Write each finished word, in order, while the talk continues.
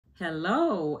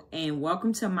Hello and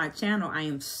welcome to my channel. I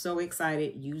am so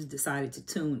excited you decided to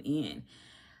tune in.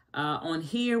 On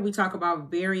here, we talk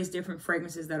about various different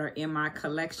fragrances that are in my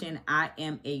collection. I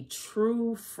am a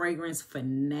true fragrance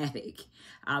fanatic.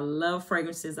 I love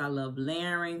fragrances. I love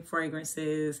layering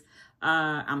fragrances.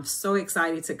 I'm so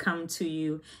excited to come to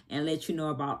you and let you know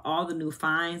about all the new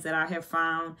finds that I have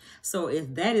found. So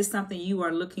if that is something you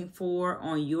are looking for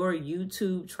on your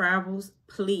YouTube travels,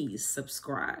 please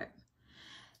subscribe.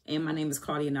 And my name is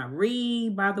Claudia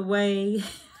Nyree, by the way,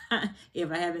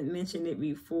 if I haven't mentioned it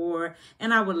before.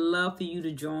 And I would love for you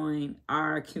to join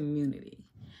our community.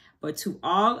 But to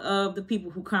all of the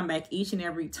people who come back each and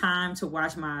every time to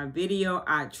watch my video,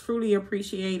 I truly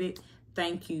appreciate it.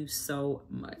 Thank you so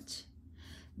much.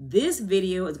 This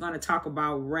video is going to talk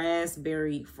about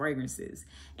raspberry fragrances.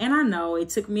 And I know it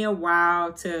took me a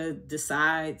while to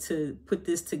decide to put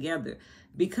this together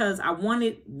because I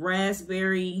wanted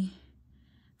raspberry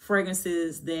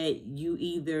fragrances that you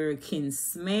either can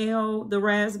smell the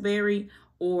raspberry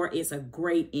or it's a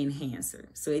great enhancer.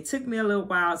 So it took me a little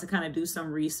while to kind of do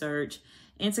some research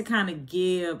and to kind of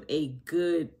give a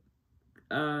good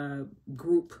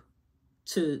group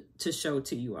to show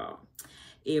to you all.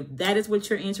 If that is what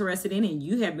you're interested in and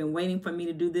you have been waiting for me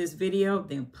to do this video,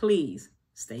 then please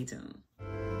stay tuned.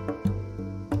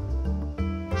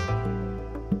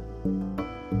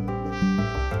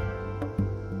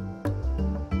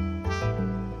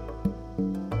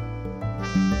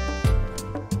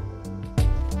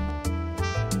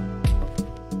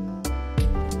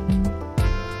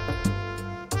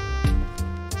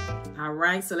 All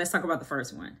right, so let's talk about the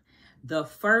first one. The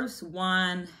first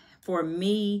one for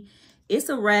me, it's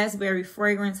a raspberry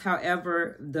fragrance.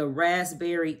 However, the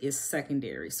raspberry is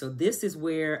secondary. So this is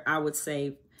where I would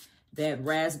say that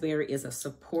raspberry is a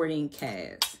supporting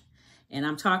cast. And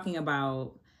I'm talking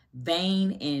about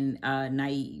Vain and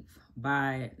Naive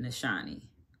by Nishani.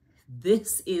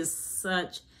 This is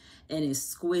such an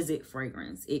exquisite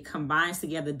fragrance. It combines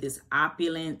together this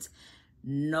opulent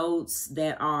notes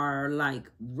that are like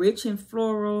rich in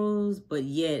florals, but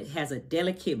yet has a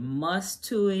delicate musk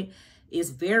to it.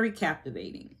 It's very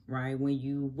captivating, right? When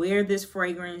you wear this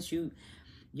fragrance,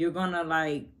 you're gonna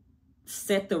like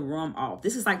set the room off.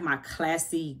 This is like my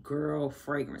classy girl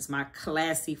fragrance, my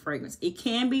classy fragrance. It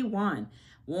can be worn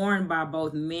by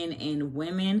both men and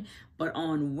women, but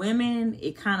on women,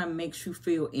 it kind of makes you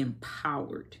feel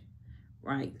empowered,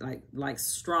 right? Like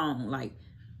strong. Like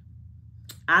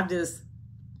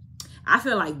I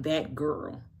feel like that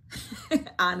girl,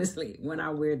 honestly, when I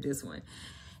wear this one.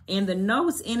 And the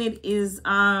notes in it is,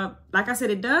 like I said,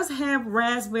 it does have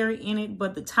raspberry in it,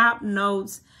 but the top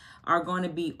notes are going to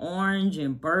be orange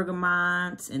and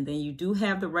bergamot. And then you do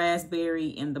have the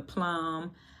raspberry and the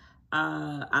plum.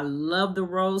 I love the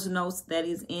rose notes that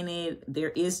is in it.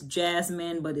 There is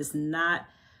jasmine, but it's not,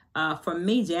 for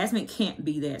me, jasmine can't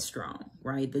be that strong,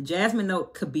 right? The jasmine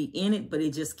note could be in it, but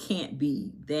it just can't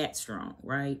be that strong,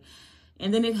 right?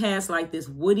 And then it has like this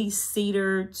woody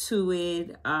cedar to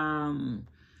it.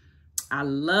 I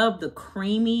love the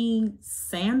creamy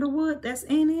sandalwood that's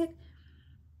in it.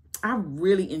 I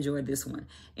really enjoyed this one.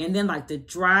 And then like the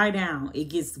dry down, it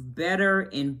gets better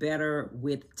and better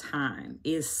with time.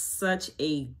 It's such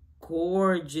a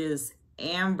gorgeous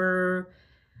amber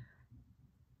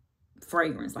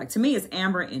fragrance. Like to me, it's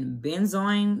amber and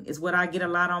benzoin is what I get a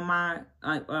lot on my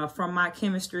from my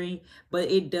chemistry. But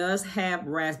it does have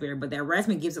raspberry, but that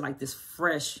raspberry gives it like this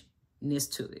freshness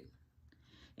to it.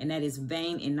 And that is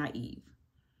Vain and Naive.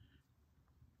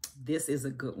 This is a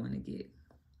good one to get.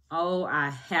 Oh, I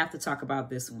have to talk about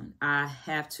this one. I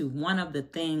have to. One of the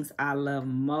things I love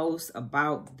most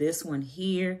about this one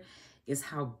here is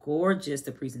how gorgeous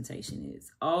the presentation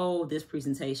is. Oh, this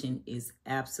presentation is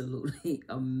absolutely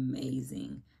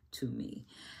amazing to me.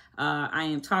 I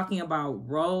am talking about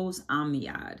Rose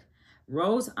Amiade.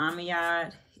 Rose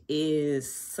Amiade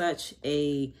is such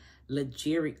a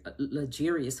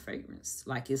luxurious fragrance.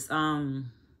 Like it's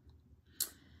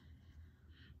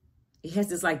it has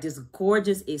this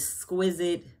gorgeous,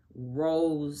 exquisite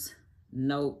rose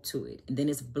note to it. And then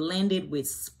it's blended with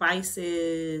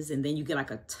spices, and then you get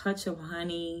like a touch of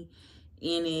honey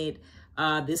in it.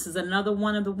 This is another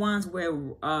one of the ones where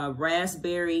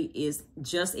raspberry is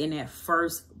just in that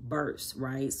first burst,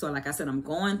 right? So like I said, I'm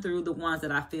going through the ones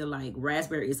that I feel like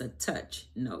raspberry is a touch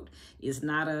note. It's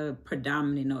not a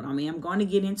predominant note. I mean, I'm going to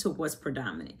get into what's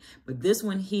predominant, but this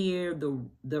one here,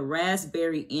 the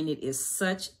raspberry in it is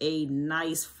such a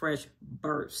nice fresh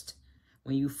burst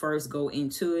when you first go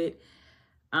into it.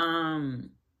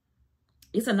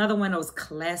 It's another one of those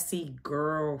classy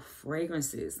girl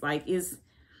fragrances. Like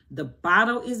The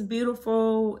bottle is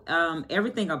beautiful.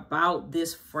 Everything about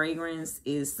this fragrance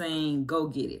is saying go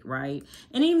get it, right?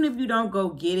 And even if you don't go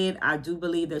get it, I do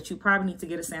believe that you probably need to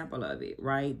get a sample of it,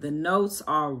 right? The notes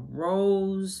are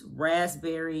rose,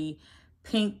 raspberry,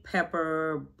 pink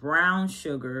pepper, brown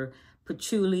sugar,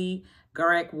 patchouli,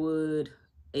 Agarwood,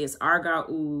 it's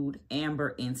Agarwood,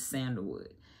 amber, and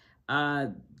sandalwood.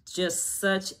 Just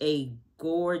such a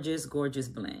gorgeous, gorgeous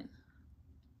blend.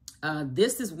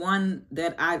 This is one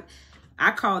that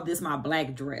I call this my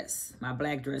black dress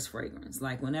fragrance.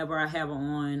 Like whenever I have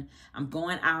on, I'm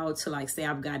going out to, like, say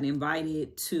I've gotten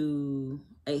invited to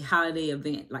a holiday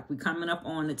event. Like we're coming up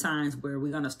on the times where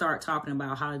we're going to start talking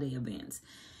about holiday events.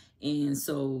 And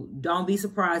so don't be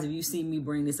surprised if you see me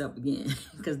bring this up again,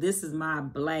 because this is my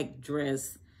black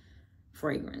dress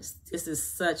fragrance. This is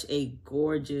such a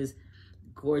gorgeous,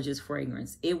 gorgeous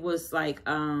fragrance. It was like,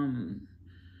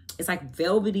 it's like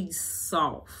velvety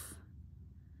soft.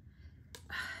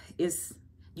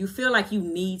 You feel like you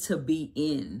need to be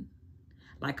in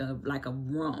like a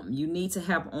room. You need to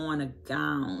have on a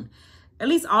gown. At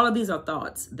least all of these are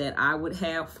thoughts that I would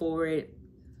have for it.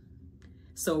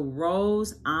 So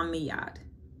Rose Amiyat.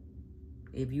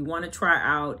 If you want to try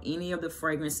out any of the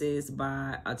fragrances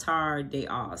by Attar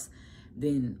Deos,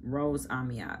 then Rose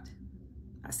Amiyat.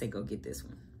 I say go get this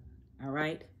one. All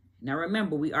right. Now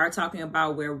remember, we are talking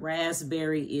about where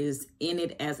raspberry is in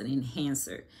it as an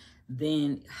enhancer.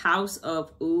 Then House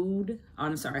of Sillage.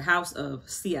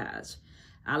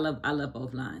 I love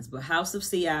both lines, but House of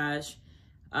Sillage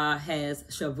has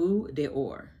Chevaux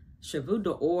d'Or. Chevaux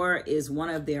d'Or is one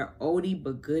of their oldie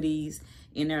but goodies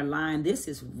in their line. This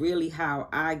is really how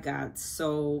I got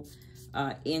so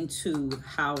into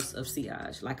House of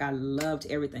Sillage. Like I loved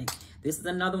everything. This is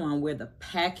another one where the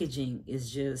packaging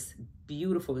is just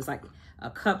beautiful. It's like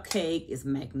a cupcake, it's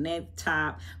magnetic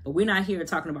top, but we're not here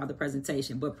talking about the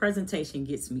presentation, but presentation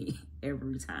gets me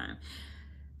every time.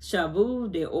 Chevaux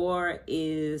d'Or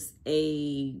is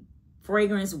a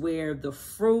fragrance where the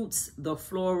fruits, the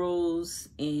florals,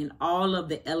 and all of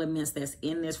the elements that's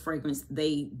in this fragrance,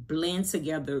 they blend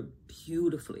together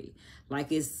beautifully.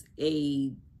 Like it's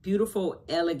a beautiful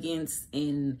elegance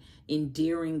and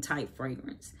endearing type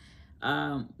fragrance.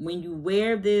 When you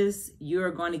wear this,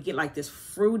 you're going to get like this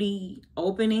fruity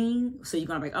opening. So you're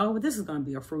going to be like, oh, this is going to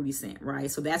be a fruity scent, right?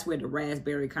 So that's where the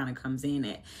raspberry kind of comes in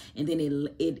at. And then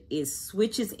it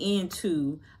switches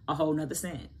into a whole nother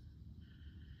scent.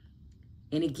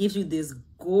 And it gives you this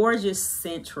gorgeous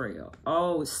scent trail.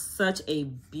 Oh, such a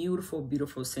beautiful,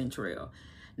 beautiful scent trail.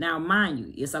 Now, mind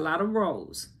you, it's a lot of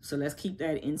rose. So let's keep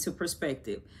that into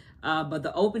perspective. But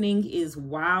the opening is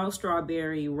wild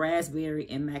strawberry, raspberry,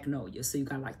 and magnolia. So you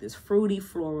got like this fruity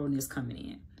floralness coming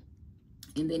in.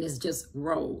 And then it's just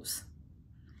rose.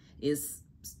 It's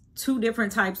two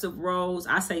different types of rose.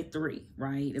 I say three,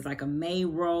 right? It's like a May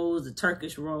rose, a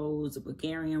Turkish rose, a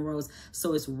Bulgarian rose.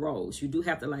 So it's rose. You do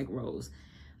have to like rose.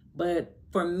 But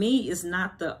for me, it's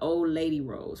not the old lady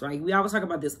rose, right? We always talk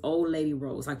about this old lady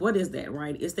rose. Like, what is that,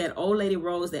 right? It's that old lady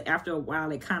rose that after a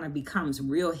while, it kind of becomes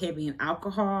real heavy in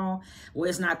alcohol. Well,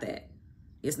 it's not that.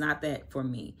 It's not that for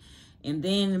me. And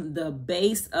then the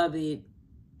base of it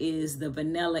is the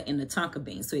vanilla and the tonka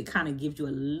bean. So it kind of gives you a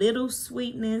little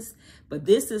sweetness, but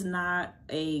this is not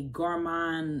a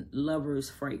gourmand lover's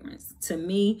fragrance. To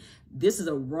me, this is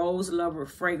a rose lover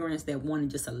fragrance that wanted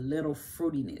just a little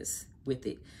fruitiness with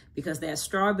it, because that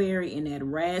strawberry and that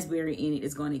raspberry in it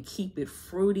is going to keep it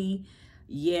fruity,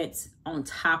 yet on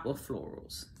top of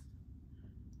florals.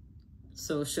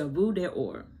 So Chevaux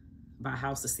d'Or by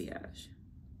House of Sillage.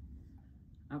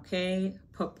 Okay,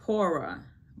 Purpura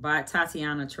by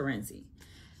Tatiana Terenzi.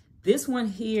 This one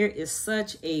here is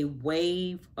such a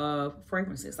wave of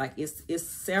fragrances. Like it's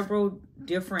several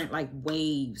different like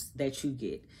waves that you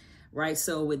get, right?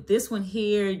 So with this one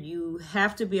here, you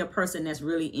have to be a person that's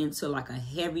really into like a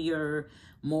heavier,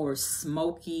 more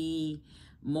smoky,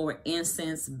 more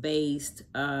incense-based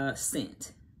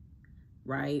scent,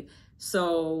 right?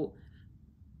 So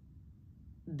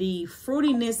the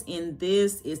fruitiness in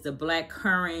this is the black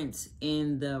currant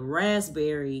and the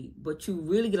raspberry, but you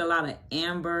really get a lot of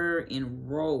amber and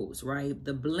rose, right?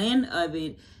 The blend of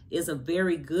it is a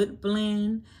very good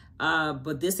blend,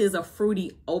 but this is a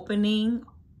fruity opening,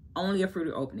 only a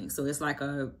fruity opening. So it's like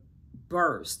a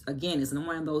burst. Again, it's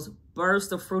one of those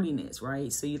bursts of fruitiness,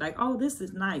 right? So you're like, oh, this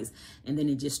is nice. And then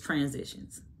it just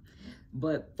transitions.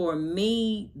 But for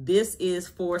me, this is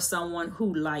for someone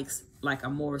who likes like a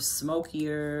more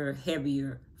smokier,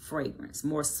 heavier fragrance,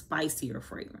 more spicier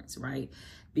fragrance, right?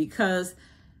 Because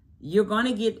you're going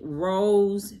to get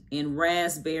rose and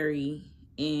raspberry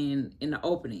in the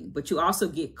opening, but you also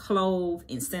get clove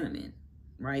and cinnamon,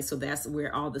 right? So that's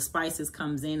where all the spices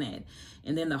comes in at.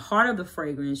 And then the heart of the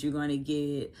fragrance, you're going to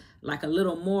get like a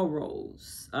little more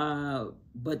rose,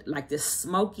 but like this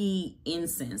smoky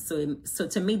incense. So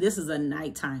to me, this is a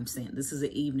nighttime scent. This is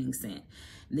an evening scent.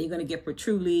 And then you're going to get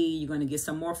patchouli. You're going to get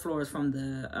some more florals from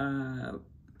the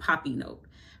poppy note,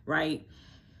 right?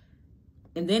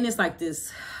 And then it's like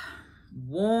this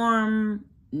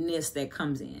warmness that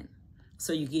comes in.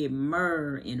 So you get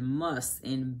myrrh and musk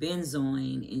and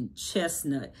benzoin and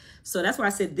chestnut. So that's why I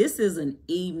said this is an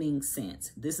evening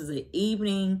scent. This is an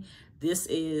evening. This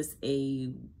is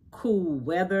a cool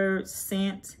weather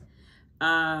scent.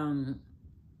 Though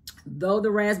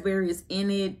the raspberry is in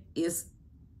it, it's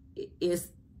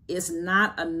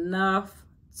not enough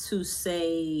to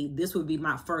say this would be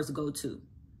my first go-to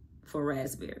for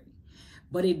raspberry.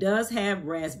 But it does have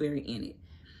raspberry in it.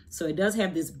 So it does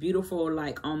have this beautiful,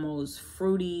 like almost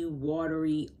fruity,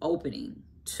 watery opening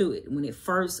to it when it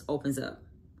first opens up.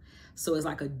 So it's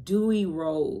like a dewy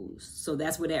rose. So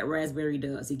that's what that raspberry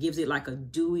does. It gives it like a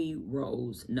dewy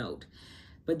rose note.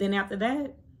 But then after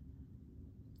that,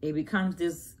 it becomes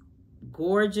this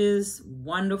gorgeous,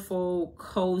 wonderful,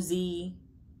 cozy,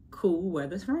 cool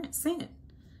weather scent.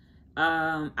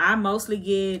 I mostly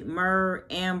get myrrh,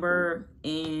 amber,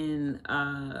 and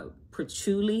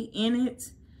patchouli in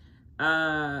it.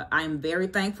 I'm very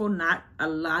thankful, not a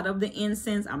lot of the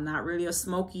incense. I'm not really a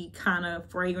smoky kind of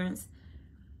fragrance.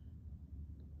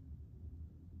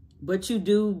 But you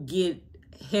do get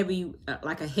heavy,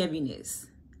 like a heaviness.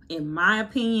 In my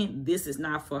opinion, this is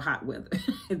not for hot weather.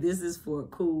 This is for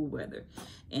cool weather.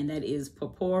 And that is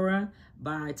Purpura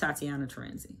by Tatiana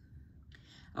Trenzi.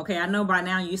 Okay, I know by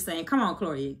now you're saying, come on,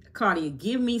 Claudia,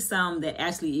 give me some that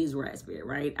actually is raspberry,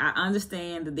 right? I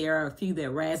understand that there are a few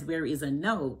that raspberry is a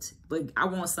note, but I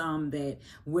want some that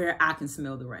where I can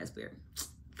smell the raspberry.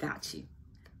 Got you.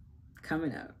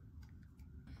 Coming up.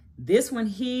 This one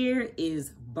here is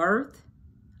Birth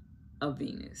of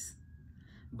Venus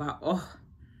by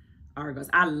Argos.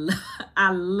 I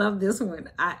love this one.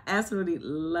 I absolutely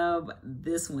love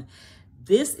this one.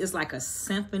 This is like a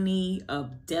symphony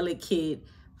of delicate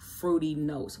fruity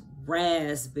notes,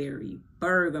 raspberry,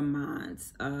 bergamot,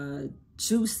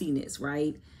 juiciness,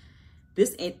 right?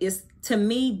 This is, to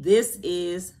me, this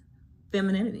is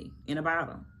femininity in a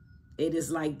bottle. It is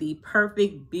like the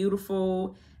perfect,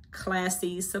 beautiful,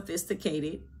 classy,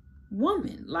 sophisticated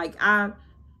woman. Like I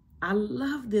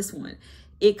love this one.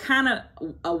 It kind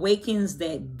of awakens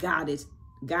that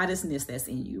goddessness that's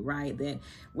in you, right? That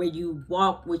where you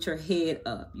walk with your head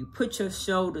up, you put your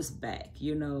shoulders back,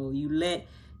 you know, you let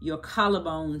your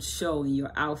collarbone show in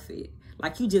your outfit,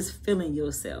 like you just feeling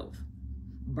yourself.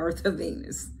 Birth of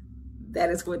Venus.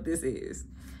 That is what this is.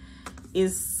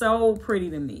 It's so pretty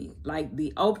to me. Like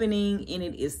the opening in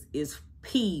it is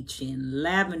peach and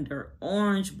lavender,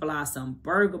 orange blossom,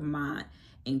 bergamot,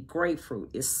 and grapefruit.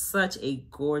 It's such a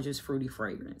gorgeous fruity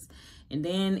fragrance. And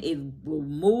then it will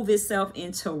move itself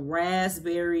into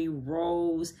raspberry,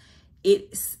 rose.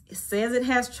 It says it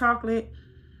has chocolate,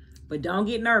 but don't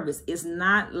get nervous. It's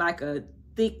not like a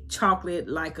thick chocolate,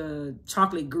 like a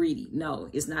chocolate greedy. No,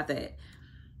 it's not that.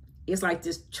 It's like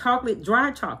this chocolate,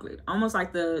 dry chocolate, almost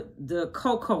like the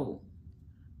cocoa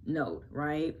note,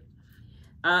 right?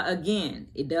 Again,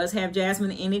 it does have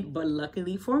jasmine in it, but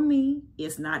luckily for me,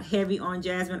 it's not heavy on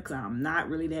jasmine because I'm not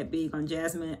really that big on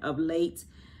jasmine of late.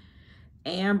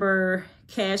 Amber,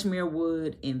 cashmere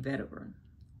wood, and vetiver.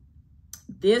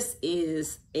 This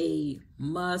is a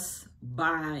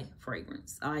must-buy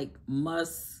fragrance. Like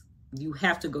you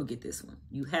have to go get this one.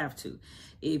 You have to.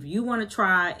 If you want to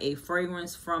try a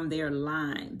fragrance from their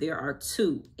line, there are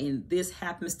two, and this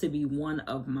happens to be one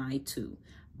of my two.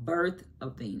 Birth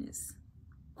of Venus.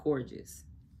 Gorgeous.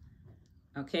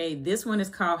 Okay, this one is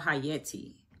called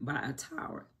Hayeti by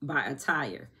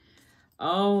Attire.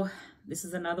 Oh, this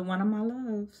is another one of my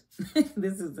loves.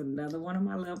 This is another one of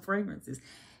my love fragrances.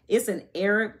 It's an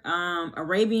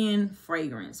Arabian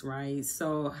fragrance, right?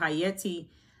 So Hayeti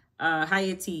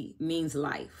means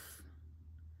life,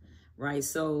 right?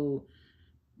 So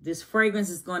this fragrance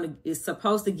is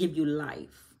supposed to give you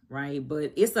life, right?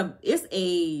 But it's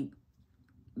a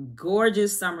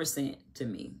gorgeous summer scent to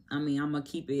me. I mean, I'm gonna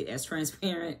keep it as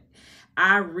transparent.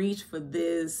 I reach for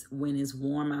this when it's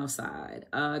warm outside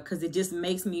because it just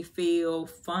makes me feel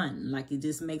fun. Like it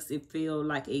just makes it feel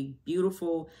like a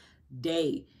beautiful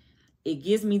day. It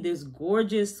gives me this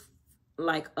gorgeous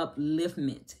like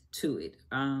upliftment to it.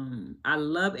 I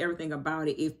love everything about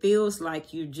it. It feels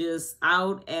like you're just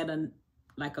out at a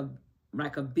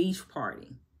beach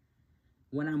party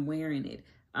when I'm wearing it.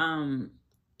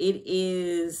 It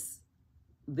is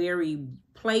very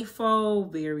playful,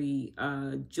 very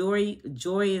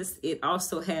joyous. It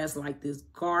also has like this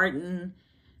garden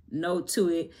note to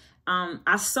it.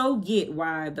 I so get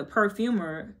why the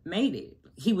perfumer made it.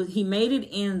 He made it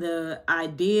in the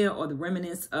idea or the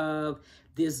remnants of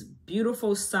this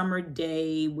beautiful summer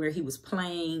day where he was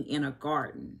playing in a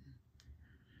garden.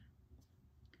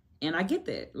 And I get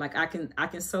that. Like I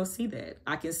can so see that.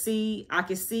 I can see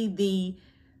the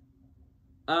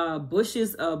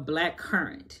bushes of black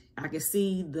currant. I can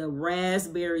see the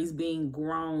raspberries being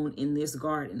grown in this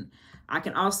garden. I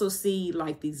can also see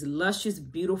like these luscious,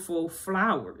 beautiful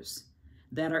flowers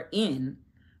that are in.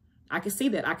 I can see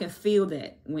that. I can feel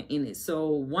that when in it. So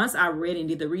once I read and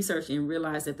did the research and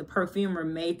realized that the perfumer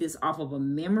made this off of a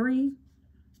memory,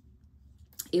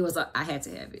 it was, I had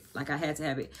to have it. Like I had to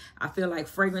have it. I feel like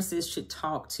fragrances should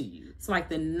talk to you. It's like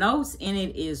the notes in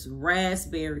it is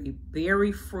raspberry,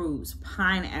 berry fruits,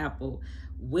 pineapple,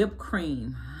 whipped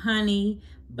cream, honey,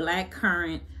 black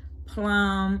currant,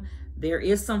 plum. There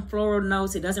is some floral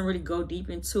notes. It doesn't really go deep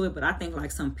into it, but I think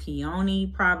like some peony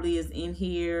probably is in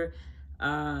here.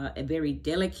 A very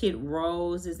delicate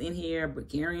rose is in here,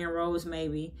 Bulgarian rose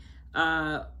maybe.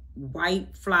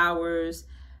 White flowers.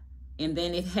 And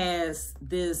then it has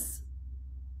this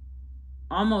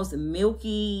almost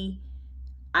milky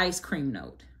ice cream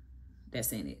note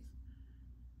that's in it.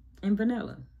 And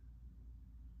vanilla.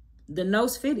 The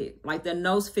notes fit it. Like the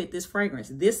notes fit this fragrance.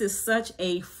 This is such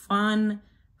a fun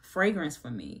fragrance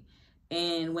for me.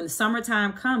 And when the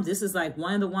summertime comes, this is like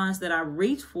one of the ones that I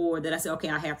reach for that I say, okay,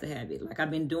 I have to have it. Like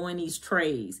I've been doing these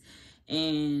trays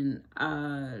and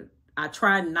I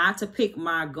try not to pick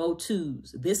my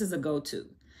go-tos. This is a go-to.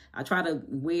 I try to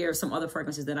wear some other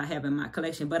fragrances that I have in my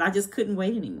collection, but I just couldn't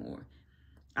wait anymore.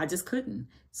 I just couldn't.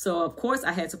 So of course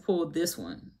I had to pull this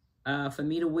one for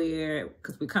me to wear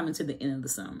because we're coming to the end of the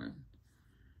summer.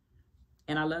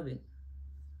 And I love it.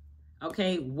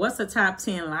 Okay, what's a top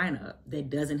 10 lineup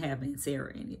that doesn't have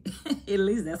Mancera in it? At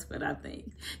least that's what I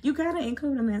think. You gotta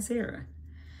include a Mancera.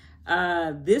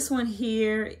 This one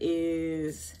here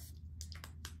is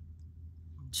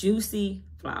Juicy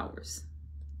Flowers.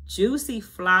 Juicy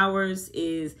Flowers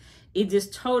is, it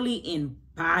just totally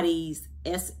embodies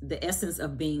the essence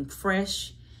of being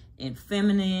fresh and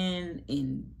feminine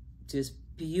and just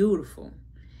beautiful.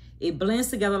 It blends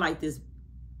together like this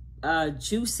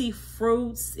juicy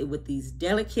fruits with these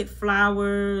delicate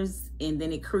flowers, and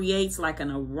then it creates like an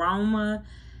aroma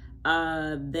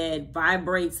that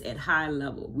vibrates at high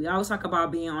level. We always talk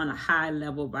about being on a high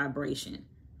level vibration.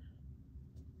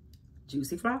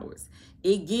 Juicy Flowers.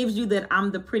 It gives you that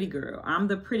I'm the pretty girl. I'm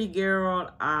the pretty girl.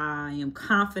 I am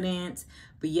confident,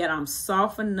 but yet I'm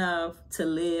soft enough to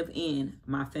live in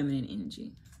my feminine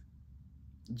energy.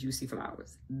 Juicy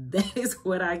Flowers. That is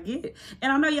what I get.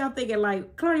 And I know y'all thinking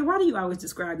like, Claudia, why do you always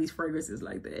describe these fragrances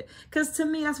like that? Because to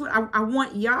me, that's what I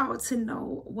want y'all to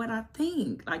know what I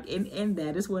think. Like, and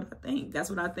that is what I think. That's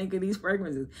what I think of these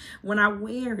fragrances. When I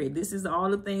wear it, this is all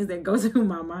the things that go through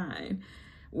my mind,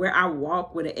 where I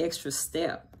walk with an extra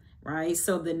step, right?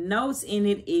 So the notes in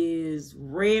it is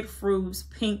red fruits,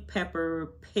 pink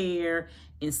pepper, pear,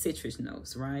 and citrus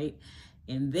notes, right?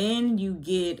 And then you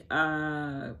get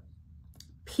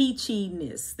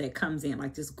peachiness that comes in,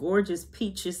 like this gorgeous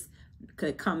peaches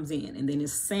that comes in, and then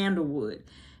it's sandalwood.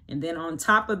 And then on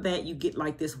top of that, you get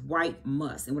like this white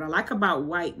musk. And what I like about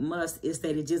white musk is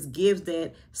that it just gives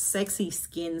that sexy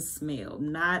skin smell,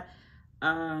 not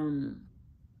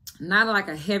like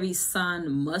a heavy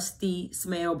sun musty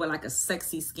smell, but like a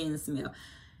sexy skin smell.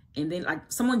 And then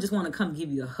like someone just want to come give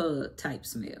you a hug type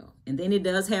smell. And then it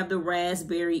does have the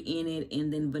raspberry in it,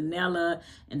 and then vanilla,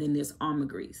 and then there's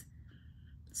ambergris.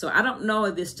 So I don't know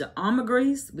if it's the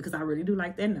ambergris, because I really do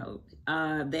like that note,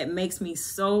 that makes me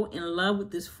so in love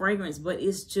with this fragrance, but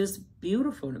it's just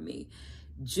beautiful to me.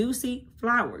 Juicy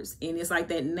Flowers. And it's like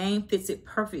that name fits it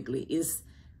perfectly. It's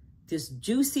this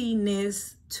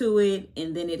juiciness to it,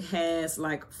 and then it has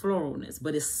like floralness,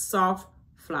 but it's soft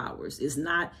flowers. It's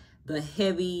not the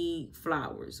heavy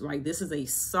flowers, right? This is a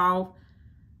soft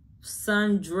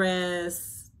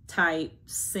sundress type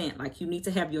scent. Like you need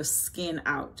to have your skin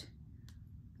out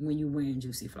when you're wearing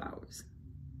Juicy Flowers.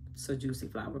 So Juicy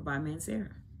Flower by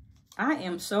Mancera. I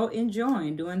am so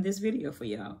enjoying doing this video for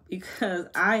y'all because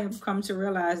I have come to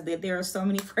realize that there are so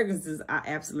many fragrances I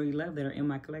absolutely love that are in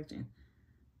my collection.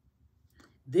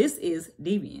 This is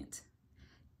Deviant.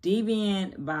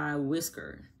 Deviant by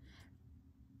Whisker.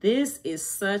 This is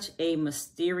such a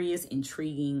mysterious,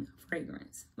 intriguing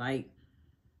fragrance. Like,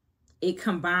 it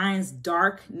combines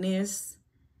darkness,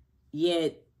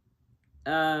 yet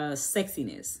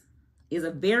sexiness. It's a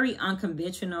very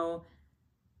unconventional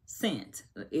scent.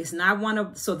 It's not one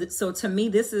of, so to me,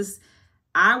 this is,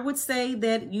 I would say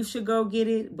that you should go get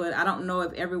it, but I don't know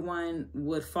if everyone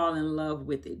would fall in love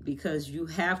with it, because you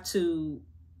have to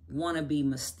want to be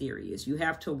mysterious. You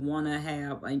have to want to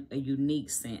have a unique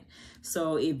scent.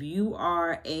 So if you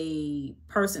are a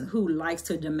person who likes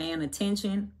to demand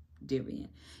attention, Deviant.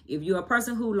 If you're a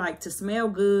person who likes to smell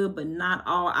good, but not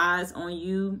all eyes on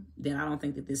you, then I don't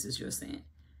think that this is your scent.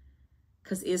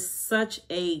 Because it's such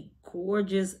a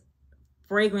gorgeous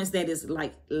fragrance that is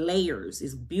like layers.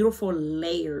 It's beautiful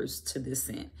layers to this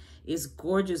scent. It's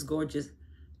gorgeous, gorgeous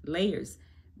layers.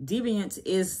 Deviant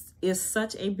is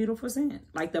such a beautiful scent.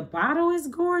 Like the bottle is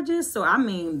gorgeous. So I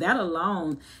mean, that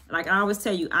alone, like I always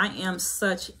tell you, I am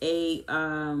such a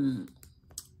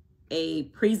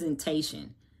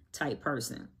presentation type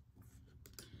person.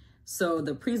 So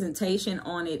the presentation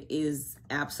on it is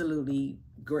absolutely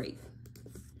great.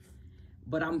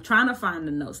 But I'm trying to find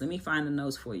the notes. Let me find the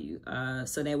notes for you.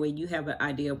 So that way you have an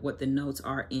idea of what the notes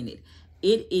are in it.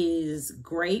 It is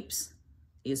grapes.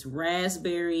 It's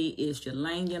raspberry. It's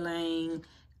Ylang-Ylang.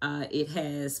 It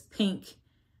has pink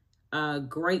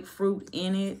grapefruit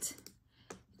in it.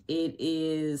 It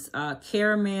is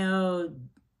caramel,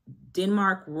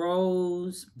 Denmark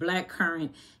rose, black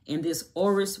currant, and this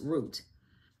Orris root.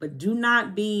 But do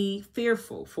not be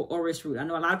fearful for Orris root. I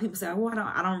know a lot of people say, oh,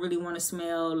 I don't really want to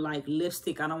smell like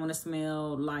lipstick. I don't want to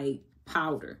smell like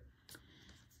powder.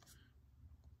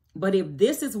 But if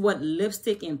this is what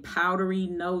lipstick and powdery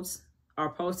notes are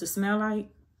supposed to smell like,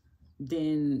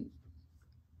 then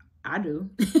I do.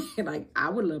 Like, I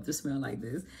would love to smell like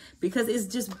this because it's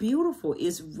just beautiful.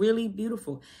 It's really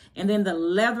beautiful. And then the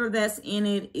leather that's in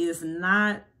it is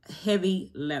not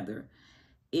heavy leather.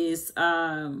 It's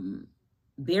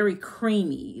very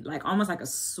creamy, like almost like a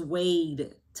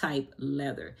suede type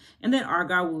leather. And then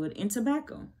Agarwood and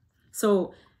tobacco.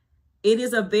 So it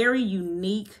is a very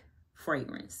unique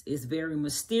fragrance. It's very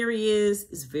mysterious.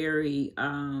 It's very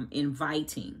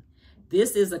inviting.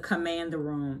 This is a command the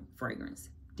room fragrance,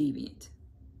 Deviant.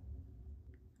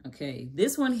 Okay,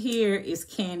 this one here is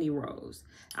Candy Rose.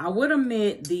 I would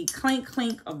admit the clink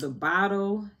clink of the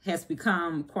bottle has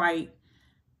become quite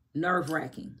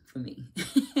nerve-wracking for me.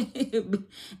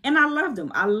 And I love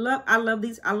them. I love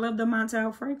these. I love the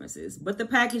Montel fragrances, but the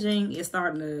packaging is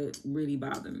starting to really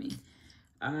bother me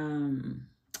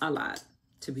a lot,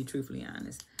 to be truthfully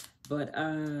honest. But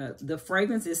the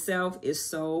fragrance itself is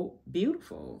so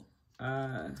beautiful.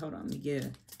 Hold on, let me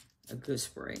get a good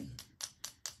spray.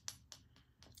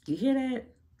 You hear that?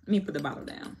 Let me put the bottle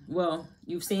down. Well,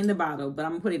 you've seen the bottle, but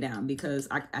I'm gonna put it down because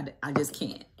I just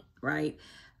can't, right?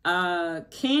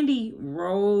 Candy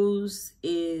Rose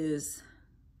is,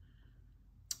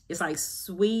 it's like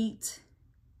sweet,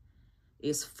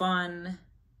 it's fun.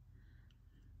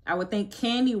 I would think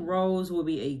Candy Rose will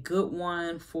be a good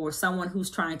one for someone who's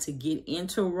trying to get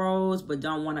into rose but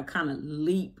don't want to kind of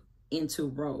leap into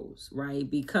rose, right?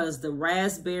 Because the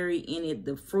raspberry in it,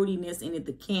 the fruitiness in it,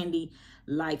 the candy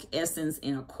like essence,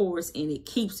 and of course, and it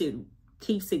keeps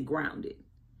it grounded.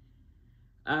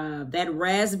 That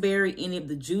raspberry in it,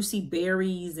 the juicy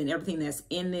berries and everything that's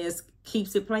in this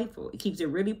keeps it playful. It keeps it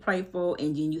really playful,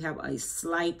 and then you have a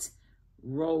slight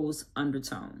rose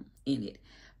undertone in it.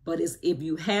 But if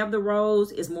you have the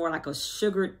rose, it's more like a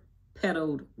sugared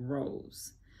petaled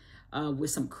rose with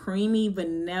some creamy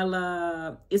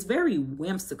vanilla. It's very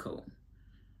whimsical.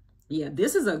 Yeah,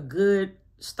 this is a good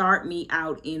start me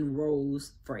out in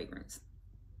rose fragrance.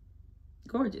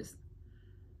 Gorgeous.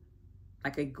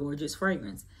 Like a gorgeous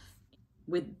fragrance.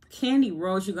 With Candy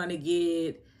Rose, you're going to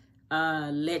get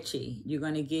leche. You're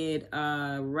going to get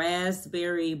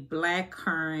raspberry, black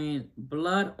currant,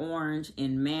 blood orange,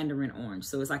 and mandarin orange.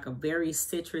 So it's like a very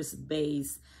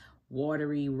citrus-based,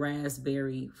 watery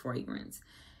raspberry fragrance.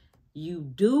 You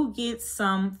do get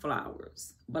some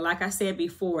flowers, but like I said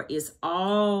before, it's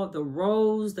all the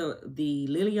rose, the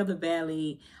lily of the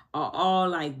valley are all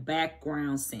like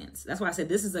background scents. That's why I said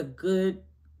this is a good,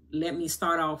 let me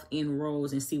start off in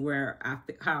rose and see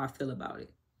how I feel about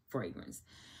it fragrance.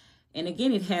 And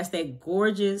again, it has that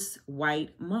gorgeous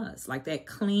white musk, like that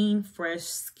clean, fresh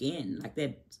skin, like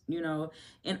that, you know,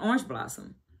 and orange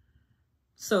blossom.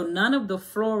 So none of the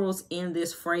florals in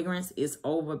this fragrance is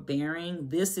overbearing.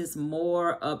 This is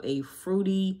more of a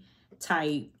fruity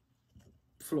type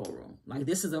floral. Like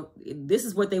this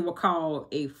is what they would call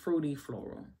a fruity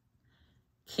floral.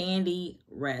 Candy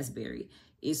raspberry.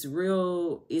 It's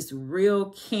real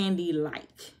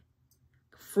candy-like.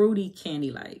 Fruity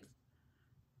candy-like.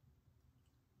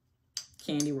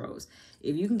 Candy Rose.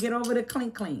 If you can get over the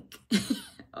clink clink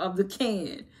of the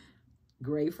can,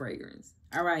 Great fragrance.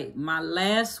 All right, my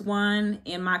last one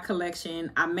in my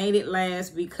collection. I made it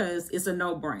last because it's a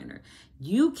no-brainer.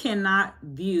 You cannot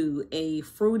view a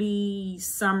fruity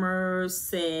summer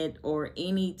set or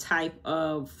any type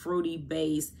of fruity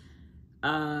base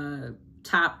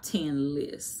top 10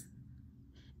 list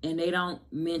and they don't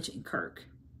mention Kirk.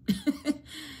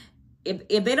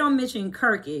 If they don't mention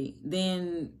Kirky,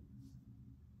 then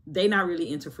they not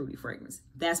really into fruity fragrance.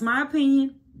 That's my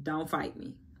opinion. Don't fight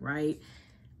me, right?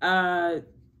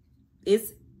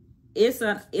 It's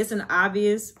an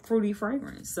obvious fruity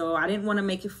fragrance. So I didn't want to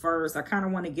make it first. I kind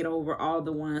of want to get over all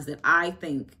the ones that I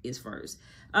think is first.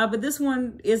 But this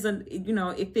one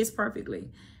it fits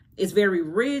perfectly. It's very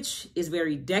rich. It's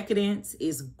very decadent.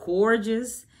 It's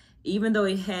gorgeous. Even though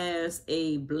it has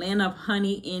a blend of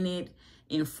honey in it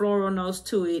and floral notes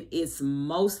to it, it's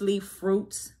mostly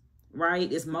fruits,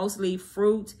 right? It's mostly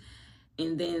fruit.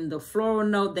 And then the floral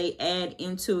note they add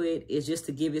into it is just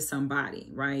to give it some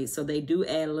body, right? So they do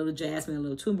add a little jasmine, a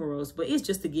little tuberose, but it's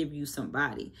just to give you some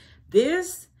body.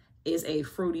 This is a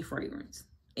fruity fragrance.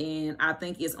 And I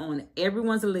think it's on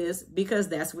everyone's list because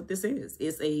that's what this is.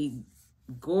 It's a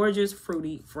gorgeous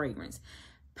fruity fragrance.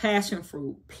 Passion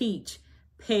fruit, peach,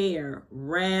 pear,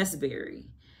 raspberry.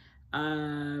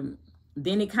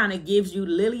 Then it kind of gives you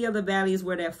lily of the valley is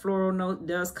where that floral note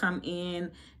does come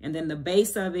in. And then the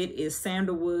base of it is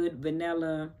sandalwood,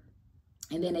 vanilla.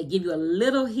 And then they give you a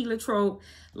little heliotrope,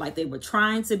 like they were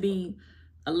trying to be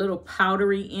a little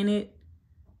powdery in it.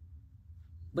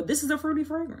 But this is a fruity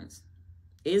fragrance.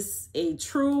 It's a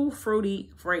true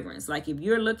fruity fragrance. Like if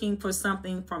you're looking for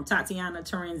something from Tatiana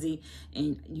Terenzi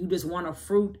and you just want a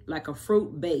fruit, like a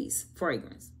fruit base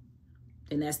fragrance,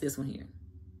 then that's this one here.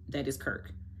 That is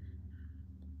Kirk.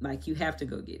 Like you have to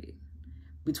go get it.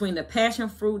 Between the passion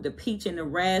fruit, the peach, and the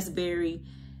raspberry,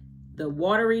 the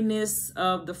wateriness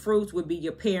of the fruits would be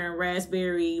your pear and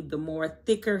raspberry. The more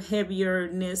thicker,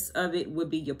 heavierness of it would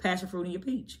be your passion fruit and your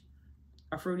peach.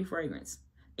 A fruity fragrance.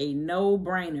 A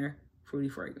no-brainer fruity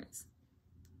fragrance.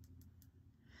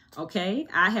 Okay,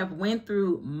 I have went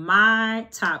through my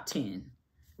top 10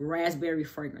 raspberry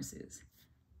fragrances.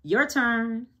 Your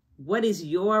turn. What is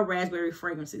your raspberry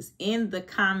fragrances? In the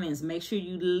comments, make sure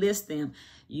you list them.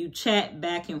 You chat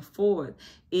back and forth.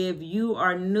 If you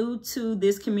are new to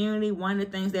this community, one of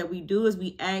the things that we do is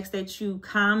we ask that you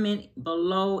comment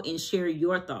below and share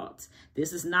your thoughts.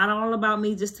 This is not all about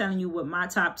me just telling you what my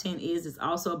top 10 is. It's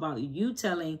also about you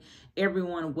telling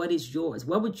everyone what is yours.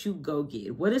 What would you go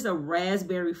get? What is a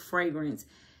raspberry fragrance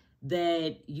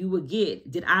that you would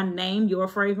get? Did I name your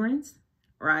fragrance?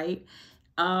 Right?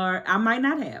 I might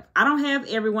not have. I don't have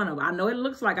every one of them. I know it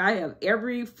looks like I have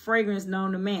every fragrance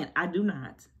known to man. I do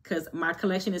not, because my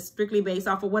collection is strictly based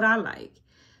off of what I like.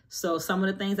 So some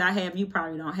of the things I have, you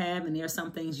probably don't have, and there are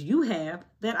some things you have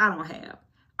that I don't have.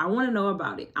 I want to know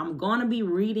about it. I'm going to be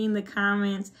reading the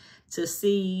comments to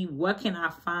see what can I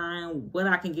find, what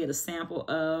I can get a sample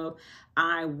of.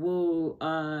 I will,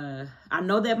 I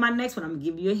know that my next one, I'm going to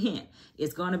give you a hint.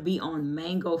 It's going to be on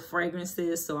mango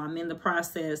fragrances. So I'm in the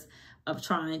process of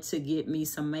trying to get me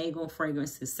some mango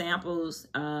fragrances samples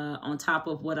on top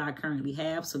of what I currently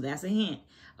have. So that's a hint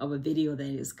of a video that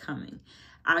is coming.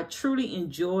 I truly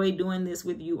enjoy doing this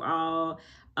with you all.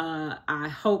 I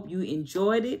hope you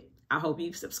enjoyed it. I hope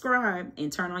you subscribe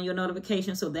and turn on your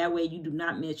notifications so that way you do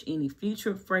not miss any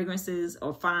future fragrances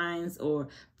or finds or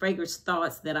fragrance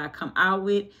thoughts that I come out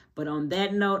with. But on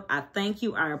that note, I thank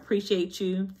you. I appreciate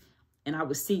you. And I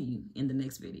will see you in the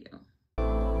next video.